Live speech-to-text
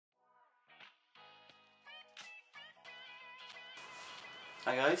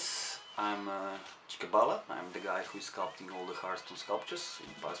Hi guys, I'm Chikabala. I'm the guy who is sculpting all the Hearthstone sculptures in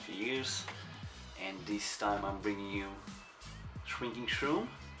the past few years, and this time I'm bringing you Shrinking Shroom.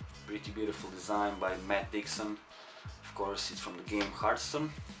 Pretty beautiful design by Matt Dixon. Of course, it's from the game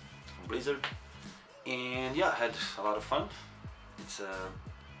Hearthstone from Blizzard, and yeah, I had a lot of fun. It's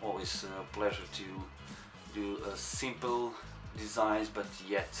always a pleasure to do simple designs but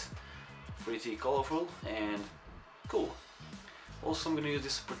yet pretty colorful and cool. Also, I'm going to use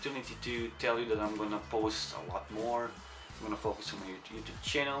this opportunity to tell you that I'm going to post a lot more. I'm going to focus on my YouTube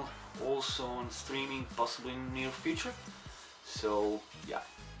channel, also on streaming, possibly in the near future. So yeah,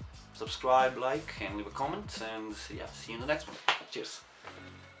 subscribe, like and leave a comment, and yeah, see you in the next one. Cheers!